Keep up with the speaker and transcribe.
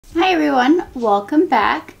Hi everyone, welcome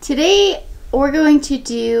back. Today we're going to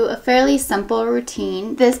do a fairly simple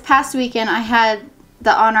routine. This past weekend I had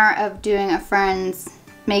the honor of doing a friend's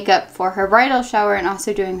makeup for her bridal shower and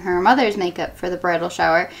also doing her mother's makeup for the bridal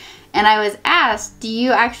shower. And I was asked, do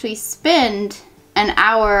you actually spend an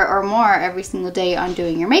hour or more every single day on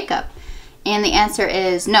doing your makeup? And the answer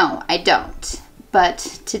is no, I don't. But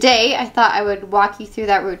today I thought I would walk you through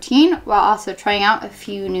that routine while also trying out a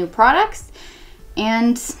few new products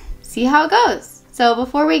and see how it goes. So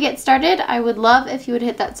before we get started, I would love if you would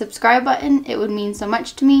hit that subscribe button. It would mean so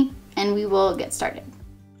much to me, and we will get started.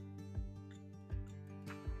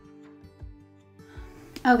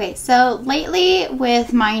 Okay, so lately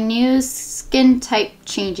with my new skin type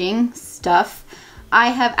changing stuff, I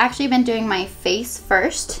have actually been doing my face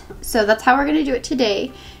first. So that's how we're gonna do it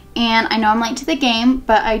today. And I know I'm late to the game,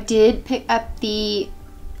 but I did pick up the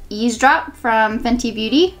Eaze drop from Fenty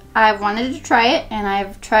Beauty. I've wanted to try it, and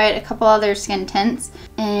I've tried a couple other skin tints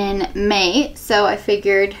in May, so I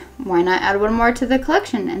figured why not add one more to the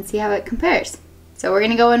collection and see how it compares. So we're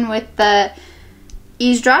gonna go in with the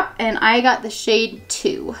Eaze drop, and I got the shade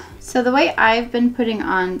 2. So the way I've been putting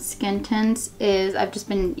on skin tints is I've just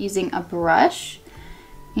been using a brush,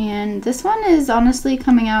 and this one is honestly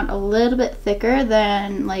coming out a little bit thicker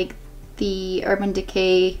than like the Urban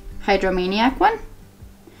Decay Hydromaniac one.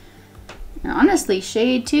 And honestly,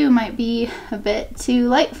 shade 2 might be a bit too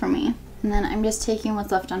light for me. And then I'm just taking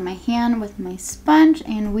what's left on my hand with my sponge,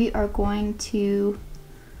 and we are going to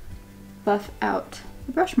buff out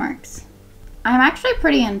the brush marks. I'm actually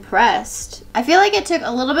pretty impressed. I feel like it took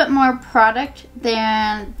a little bit more product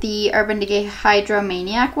than the Urban Decay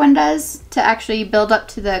Hydromaniac one does to actually build up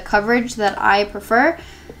to the coverage that I prefer.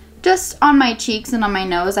 Just on my cheeks and on my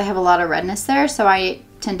nose, I have a lot of redness there, so I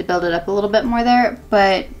tend to build it up a little bit more there,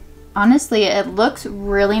 but honestly, it looks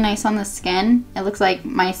really nice on the skin. It looks like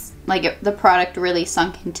the product really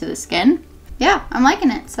sunk into the skin. Yeah, I'm liking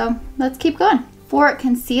it, so let's keep going. For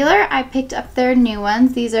concealer, I picked up their new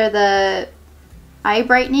ones. These are the eye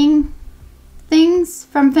brightening things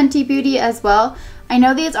from Fenty Beauty as well. I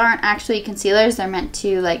know these aren't actually concealers. They're meant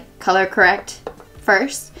to like color correct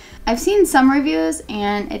first. I've seen some reviews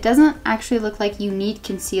and it doesn't actually look like you need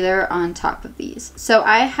concealer on top of these. So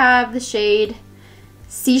I have the shade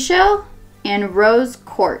Seashell and Rose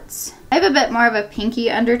Quartz. I have a bit more of a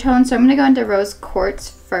pinky undertone, so I'm going to go into Rose Quartz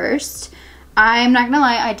first. I'm not going to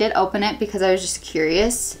lie, I did open it because I was just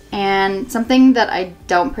curious, and something that I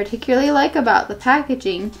don't particularly like about the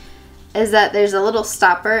packaging is that there's a little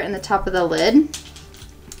stopper in the top of the lid,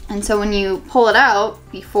 and so when you pull it out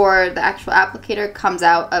before the actual applicator comes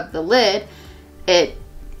out of the lid, it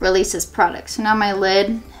releases product. So now my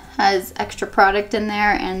lid has extra product in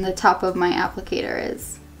there, and the top of my applicator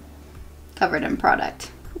is covered in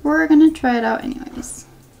product. We're gonna try it out anyways.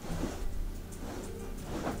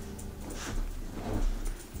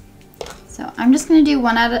 So I'm just gonna do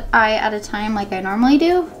one eye at a time like I normally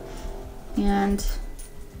do, and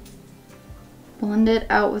blend it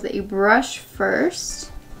out with a brush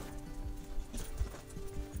first.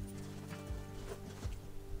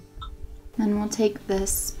 Then we'll take this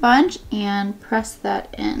sponge and press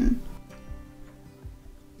that in.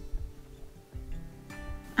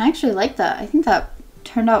 I actually like that. I think that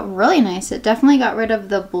turned out really nice. It definitely got rid of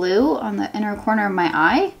the blue on the inner corner of my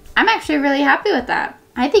eye. I'm actually really happy with that.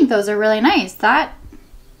 I think those are really nice.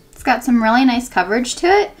 It's got some really nice coverage to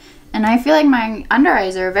it, and I feel like my under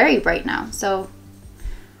eyes are very bright now. So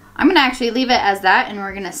I'm gonna actually leave it as that, and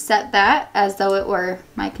we're gonna set that as though it were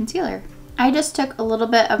my concealer. I just took a little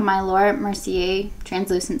bit of my Mercier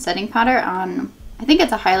translucent setting powder on, I think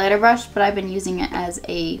it's a highlighter brush, but I've been using it as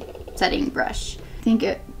a setting brush. I think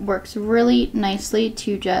it works really nicely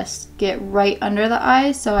to just get right under the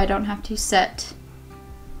eyes so I don't have to set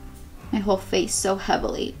my whole face so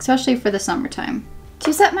heavily, especially for the summertime.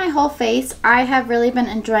 To set my whole face, I have really been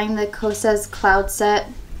enjoying the Kosas Cloud Set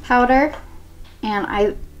powder, and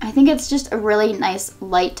I think it's just a really nice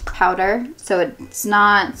light powder, so it's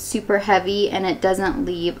not super heavy and it doesn't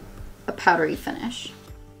leave a powdery finish.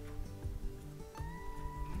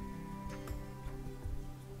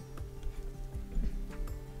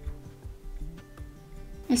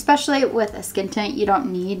 Especially with a skin tint, you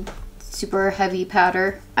don't need super heavy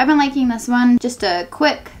powder. I've been liking this one, just a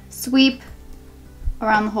quick sweep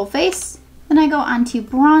around the whole face. Then I go onto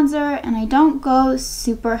bronzer, and I don't go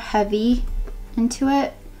super heavy into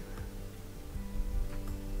it.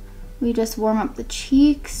 We just warm up the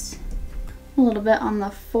cheeks, a little bit on the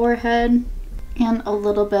forehead, and a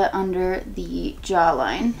little bit under the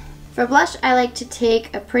jawline. For blush, I like to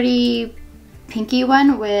take a pretty pinky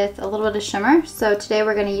one with a little bit of shimmer. So today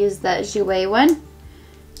we're going to use the Jouer one.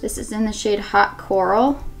 This is in the shade Hot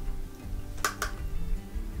Coral.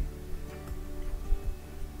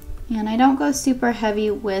 And I don't go super heavy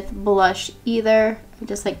with blush either. I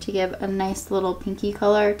just like to give a nice little pinky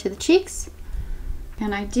color to the cheeks.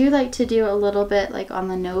 And I do like to do a little bit like on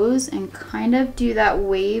the nose and kind of do that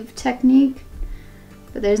wave technique.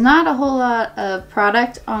 But there's not a whole lot of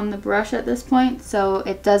product on the brush at this point, so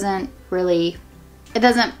it doesn't produce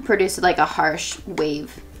like a harsh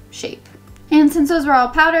wave shape. And since those were all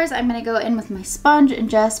powders, I'm gonna go in with my sponge and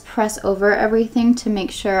just press over everything to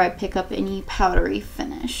make sure I pick up any powdery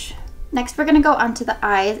finish. Next, we're gonna go onto the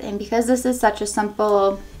eyes, and because this is such a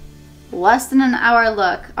simple, less than an hour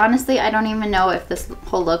look, honestly, I don't even know if this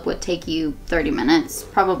whole look would take you 30 minutes,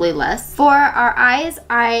 probably less. For our eyes,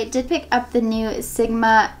 I did pick up the new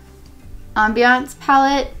Sigma Ambiance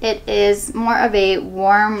palette. It is more of a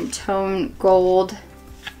warm tone gold,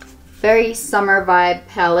 very summer vibe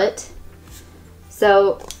palette.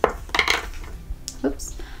 So,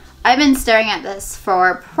 oops. I've been staring at this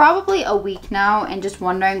for probably a week now and just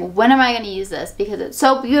wondering, when am I going to use this? Because it's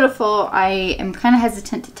so beautiful, I am kind of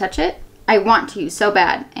hesitant to touch it. I want to so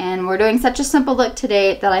bad, and we're doing such a simple look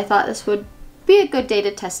today that I thought this would be a good day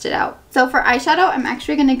to test it out. So for eyeshadow, I'm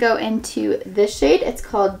actually going to go into this shade. It's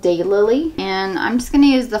called Daylily, and I'm just going to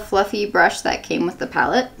use the fluffy brush that came with the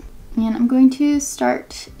palette. And I'm going to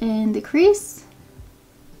start in the crease.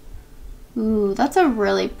 Ooh, that's a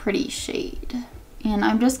really pretty shade. And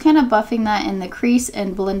I'm just kind of buffing that in the crease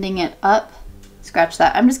and blending it up. Scratch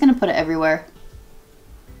that. I'm just going to put it everywhere.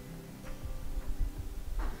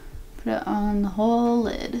 Put it on the whole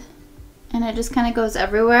lid. And it just kind of goes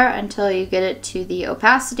everywhere until you get it to the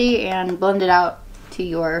opacity and blend it out to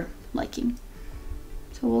your liking.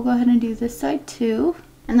 So we'll go ahead and do this side too.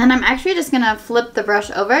 And then I'm actually just going to flip the brush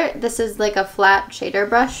over. This is like a flat shader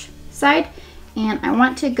brush side. And I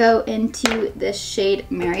want to go into this shade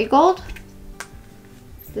Marigold.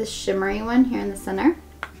 This shimmery one here in the center.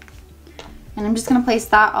 And I'm just going to place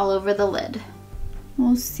that all over the lid.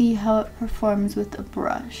 We'll see how it performs with a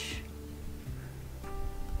brush.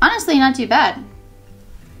 Honestly, not too bad.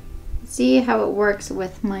 See how it works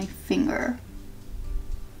with my finger.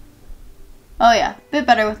 Oh yeah, a bit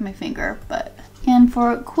better with my finger, but... And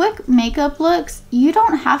for quick makeup looks, you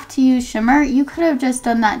don't have to use shimmer. You could have just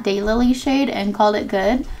done that Daylily shade and called it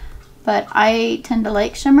good. But I tend to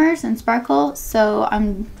like shimmers and sparkle, so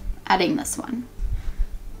I'm adding this one.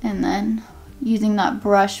 And then using that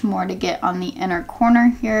brush more to get on the inner corner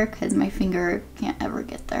here because my finger can't ever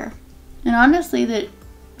get there. And honestly,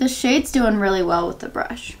 the shade's doing really well with the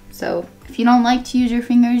brush. So if you don't like to use your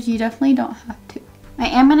fingers, you definitely don't have to. I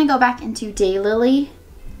am going to go back into Daylily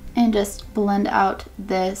and just blend out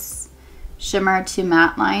this shimmer to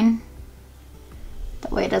matte line.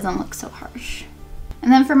 That way it doesn't look so harsh.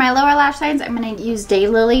 And then for my lower lash lines, I'm going to use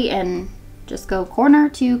Daylily and just go corner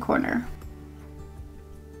to corner.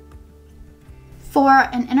 For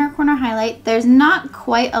an inner corner highlight, there's not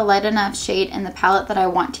quite a light enough shade in the palette that I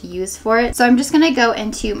want to use for it. So I'm just going to go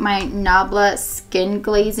into my Nabla Skin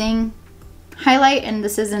Glazing highlight, and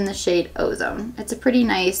this is in the shade Ozone. It's a pretty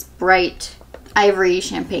nice, bright, ivory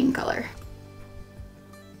champagne color.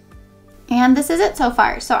 And this is it so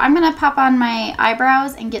far. So I'm going to pop on my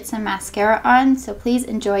eyebrows and get some mascara on, so please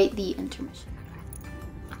enjoy the intermission.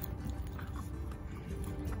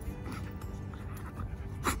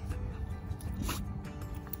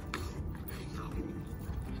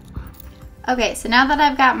 Okay, so now that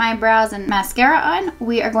I've got my brows and mascara on,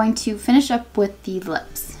 we are going to finish up with the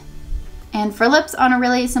lips. And for lips on a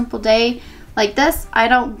really simple day like this, I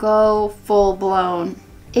don't go full blown.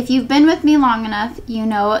 If you've been with me long enough, you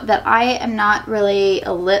know that I am not really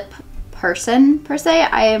a lip person per se.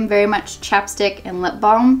 I am very much chapstick and lip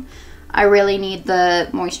balm. I really need the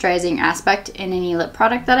moisturizing aspect in any lip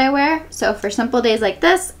product that I wear. So for simple days like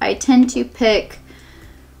this, I tend to pick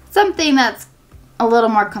something that's a little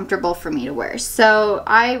more comfortable for me to wear. So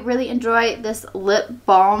I really enjoy this lip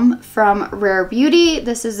balm from Rare Beauty.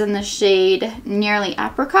 This is in the shade Nearly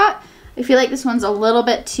Apricot. I feel like this one's a little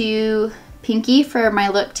bit too pinky for my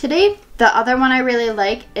look today. The other one I really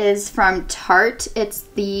like is from Tarte. It's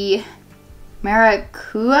the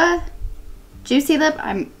Maracuja Juicy Lip.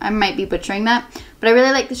 I might be butchering that, but I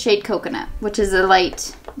really like the shade Coconut, which is a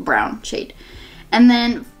light brown shade. And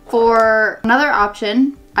then for another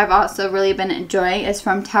option I've also really been enjoying is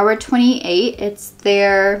from Tower 28. It's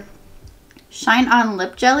their Shine On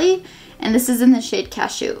Lip Jelly, and this is in the shade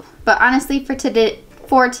Cashew. But honestly, for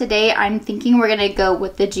today, I'm thinking we're gonna go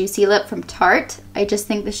with the Juicy Lip from Tarte. I just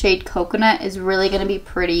think the shade Coconut is really gonna be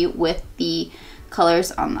pretty with the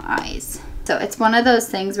colors on the eyes. So it's one of those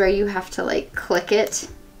things where you have to like click it,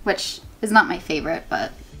 which is not my favorite,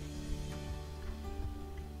 but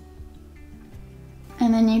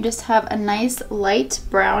And then you just have a nice light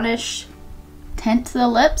brownish tint to the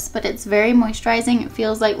lips, but it's very moisturizing. It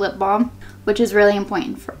feels like lip balm, which is really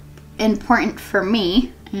important for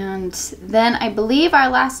me. And then I believe our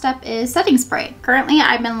last step is setting spray. Currently,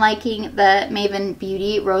 I've been liking the Maven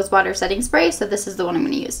Beauty Rose Water Setting Spray, so this is the one I'm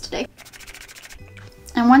going to use today.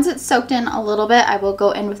 And once it's soaked in a little bit, I will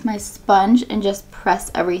go in with my sponge and just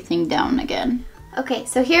press everything down again. Okay,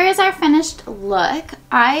 so here is our finished look.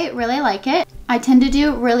 I really like it. I tend to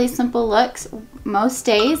do really simple looks most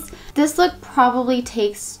days. This look probably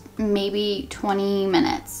takes maybe 20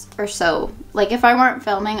 minutes or so. Like if I weren't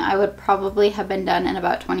filming, I would probably have been done in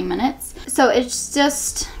about 20 minutes. So it's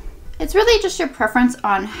really just your preference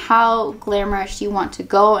on how glamorous you want to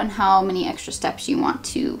go and how many extra steps you want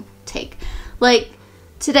to take. Like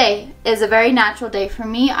today is a very natural day for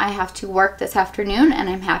me. I have to work this afternoon and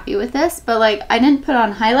I'm happy with this, but like I didn't put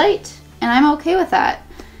on highlight and I'm okay with that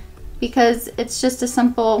because it's just a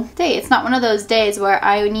simple day. It's not one of those days where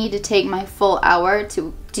I need to take my full hour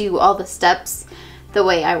to do all the steps the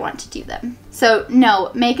way I want to do them. So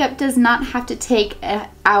no, makeup does not have to take an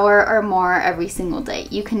hour or more every single day.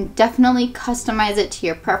 You can definitely customize it to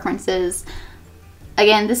your preferences.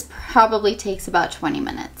 Again, this probably takes about 20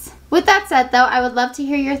 minutes. With that said though, I would love to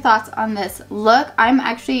hear your thoughts on this look. I'm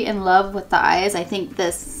actually in love with the eyes. I think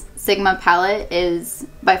this Sigma palette is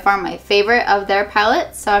by far my favorite of their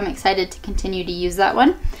palettes, so I'm excited to continue to use that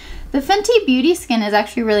one. The Fenty Beauty skin is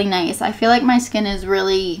actually really nice. I feel like my skin is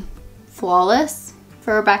really flawless,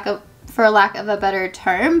 for lack of a better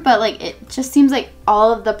term, but like it just seems like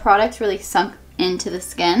all of the products really sunk into the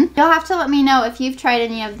skin. You'll have to let me know if you've tried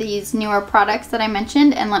any of these newer products that I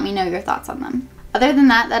mentioned and let me know your thoughts on them. Other than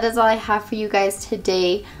that, that is all I have for you guys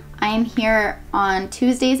today. I am here on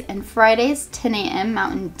Tuesdays and Fridays, 10 a.m.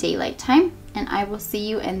 Mountain Daylight Time, and I will see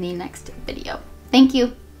you in the next video. Thank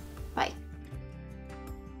you.